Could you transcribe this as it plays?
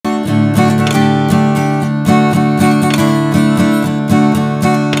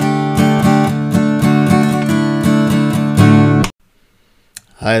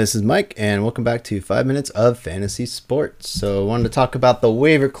Hi, this is Mike, and welcome back to 5 Minutes of Fantasy Sports. So I wanted to talk about the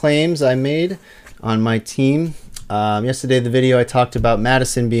waiver claims I made on my team. Yesterday, the video I talked about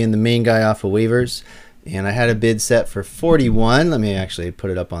Madison being the main guy off of waivers, and I had a bid set for 41. Let me actually put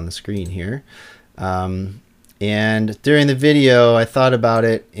it up on the screen here. And during the video, I thought about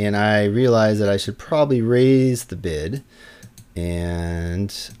it, and I realized that I should probably raise the bid,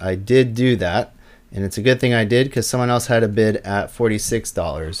 and I did do that. And it's a good thing I did because someone else had a bid at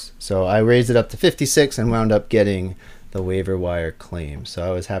 $46. So I raised it up to $56 and wound up getting the waiver wire claim. So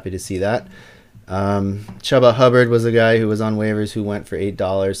I was happy to see that. Chuba Hubbard was a guy who was on waivers who went for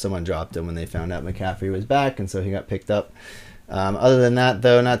 $8. Someone dropped him when they found out McCaffrey was back, and so he got picked up. Other than that,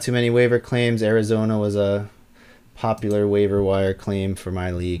 though, not too many waiver claims. Arizona was a popular waiver wire claim for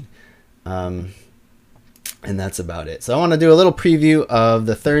my league. And that's about it. So I want to do a little preview of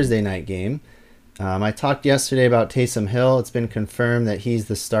the Thursday night game. I talked yesterday about Taysom Hill. It's been confirmed that he's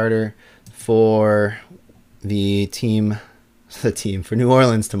the starter for the team for New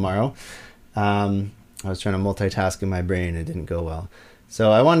Orleans tomorrow. I was trying to multitask in my brain. It didn't go well.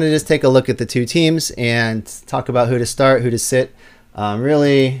 So I wanted to just take a look at the two teams and talk about who to start, who to sit.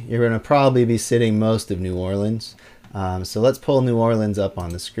 Really, you're going to probably be sitting most of New Orleans. So let's pull New Orleans up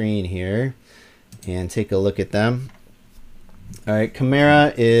on the screen here and take a look at them. All right,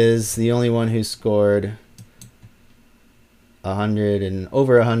 Kamara is the only one who scored 100 and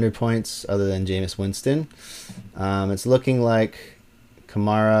over 100 points other than Jameis Winston. It's looking like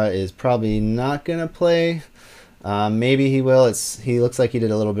Kamara is probably not going to play. Maybe he will. He looks like he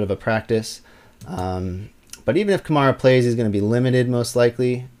did a little bit of a practice. But even if Kamara plays, he's going to be limited most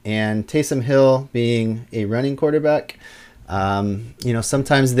likely. And Taysom Hill being a running quarterback,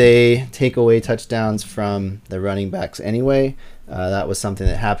 sometimes they take away touchdowns from the running backs anyway. That was something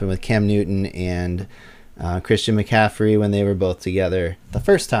that happened with Cam Newton and Christian McCaffrey when they were both together the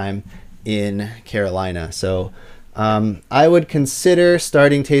first time in Carolina. So I would consider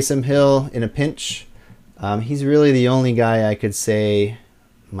starting Taysom Hill in a pinch. He's really the only guy I could say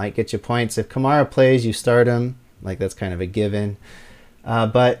might get you points. If Kamara plays, you start him. Like, that's kind of a given.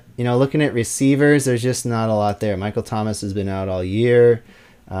 But, looking at receivers, there's just not a lot there. Michael Thomas has been out all year.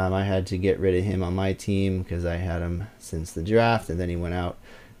 I had to get rid of him on my team because I had him since the draft, and then he went out.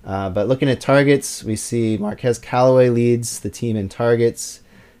 But looking at targets, we see Marquez Callaway leads the team in targets.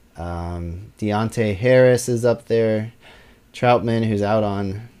 Deontay Harris is up there. Troutman, who's out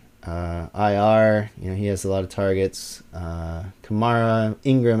on IR, he has a lot of targets. Kamara,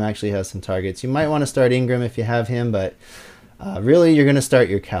 Ingram actually has some targets. You might want to start Ingram if you have him, but really you're going to start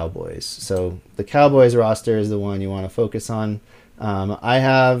your Cowboys. So the Cowboys roster is the one you want to focus on. I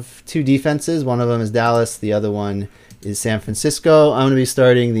have two defenses. One of them is Dallas. The other one is San Francisco. I'm going to be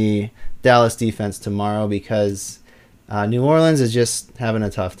starting the Dallas defense tomorrow because New Orleans is just having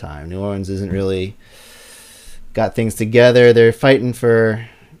a tough time. New Orleans isn't really got things together. They're fighting for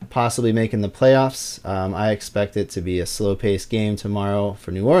possibly making the playoffs. I expect it to be a slow-paced game tomorrow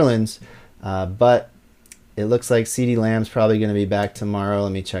for New Orleans, but it looks like CeeDee Lamb's probably going to be back tomorrow.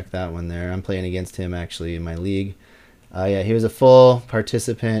 Let me check that one there. I'm playing against him actually in my league. He was a full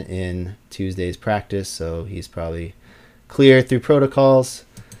participant in Tuesday's practice, so he's probably clear through protocols.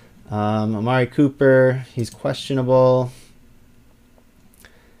 Amari Cooper, he's questionable.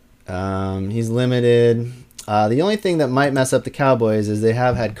 He's limited. The only thing that might mess up the Cowboys is they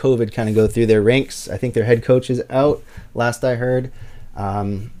have had COVID kind of go through their ranks. I think their head coach is out, last I heard.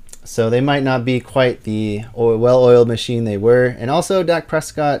 So they might not be quite the well-oiled machine they were. And also, Dak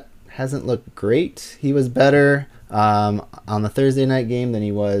Prescott hasn't looked great. He was better on the Thursday night game than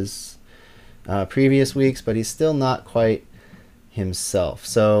he was previous weeks, but he's still not quite himself.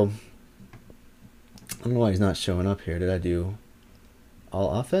 So I don't know why he's not showing up here. Did I do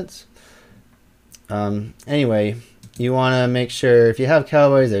all offense? Anyway, you want to make sure if you have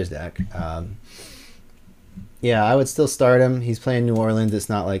Cowboys, there's Dak. I would still start him. He's playing New Orleans. It's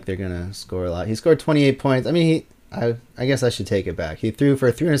not like they're going to score a lot. He scored 28 points. I mean, I guess I should take it back. He threw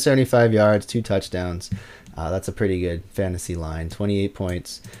for 375 yards, 2 touchdowns. That's a pretty good fantasy line, 28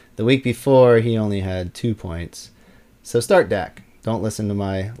 points. The week before, he only had 2 points. So start Dak. Don't listen to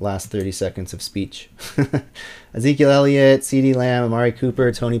my last 30 seconds of speech. Ezekiel Elliott, CeeDee Lamb, Amari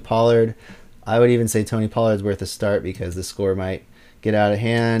Cooper, Tony Pollard. I would even say Tony Pollard's worth a start because the score might get out of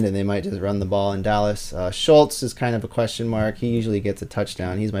hand and they might just run the ball in Dallas. Schultz is kind of a question mark. He usually gets a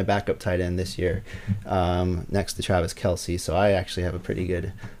touchdown. He's my backup tight end this year next to Travis Kelce. So I actually have a pretty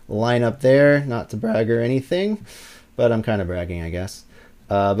good lineup there. Not to brag or anything, but I'm kind of bragging, I guess.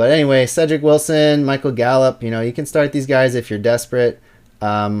 But anyway, Cedric Wilson, Michael Gallup, you can start these guys if you're desperate.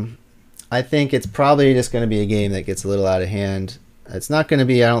 I think it's probably just going to be a game that gets a little out of hand. It's not going to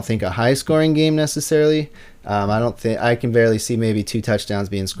be, I don't think, a high scoring game necessarily. I don't think I can barely see maybe 2 touchdowns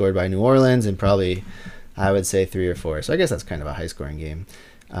being scored by New Orleans, and probably I would say 3 or 4. So I guess that's kind of a high scoring game.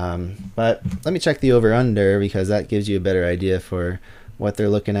 But let me check the over under, because that gives you a better idea for what they're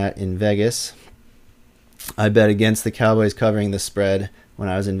looking at in Vegas. I bet against the Cowboys covering the spread when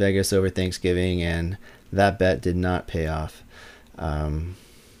I was in Vegas over Thanksgiving, and that bet did not pay off.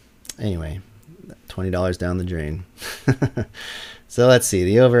 Anyway, $20 down the drain. So let's see.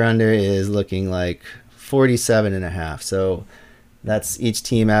 The over-under is looking like 47.5. So that's each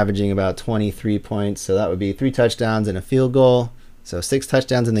team averaging about 23 points. So that would be 3 touchdowns and a field goal. So 6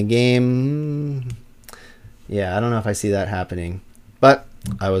 touchdowns in the game. Yeah, I don't know if I see that happening. But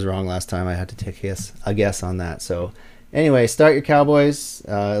I was wrong last time. I had to take a guess on that. So anyway, start your Cowboys,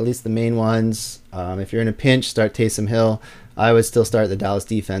 at least the main ones. If you're in a pinch, start Taysom Hill. I would still start the Dallas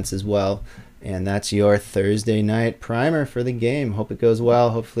defense as well. And that's your Thursday night primer for the game. Hope it goes well.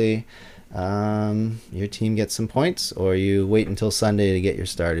 Hopefully your team gets some points, or you wait until Sunday to get your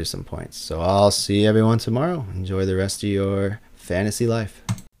starters some points. So I'll see everyone tomorrow. Enjoy the rest of your fantasy life.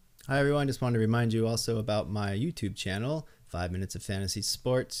 Hi, everyone. Just wanted to remind you also about my YouTube channel, 5 Minutes of Fantasy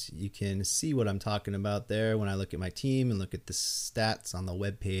Sports. You can see what I'm talking about there when I look at my team and look at the stats on the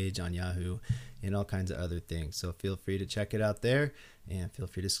webpage on Yahoo and all kinds of other things. So feel free to check it out there, and feel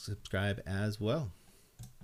free to subscribe as well.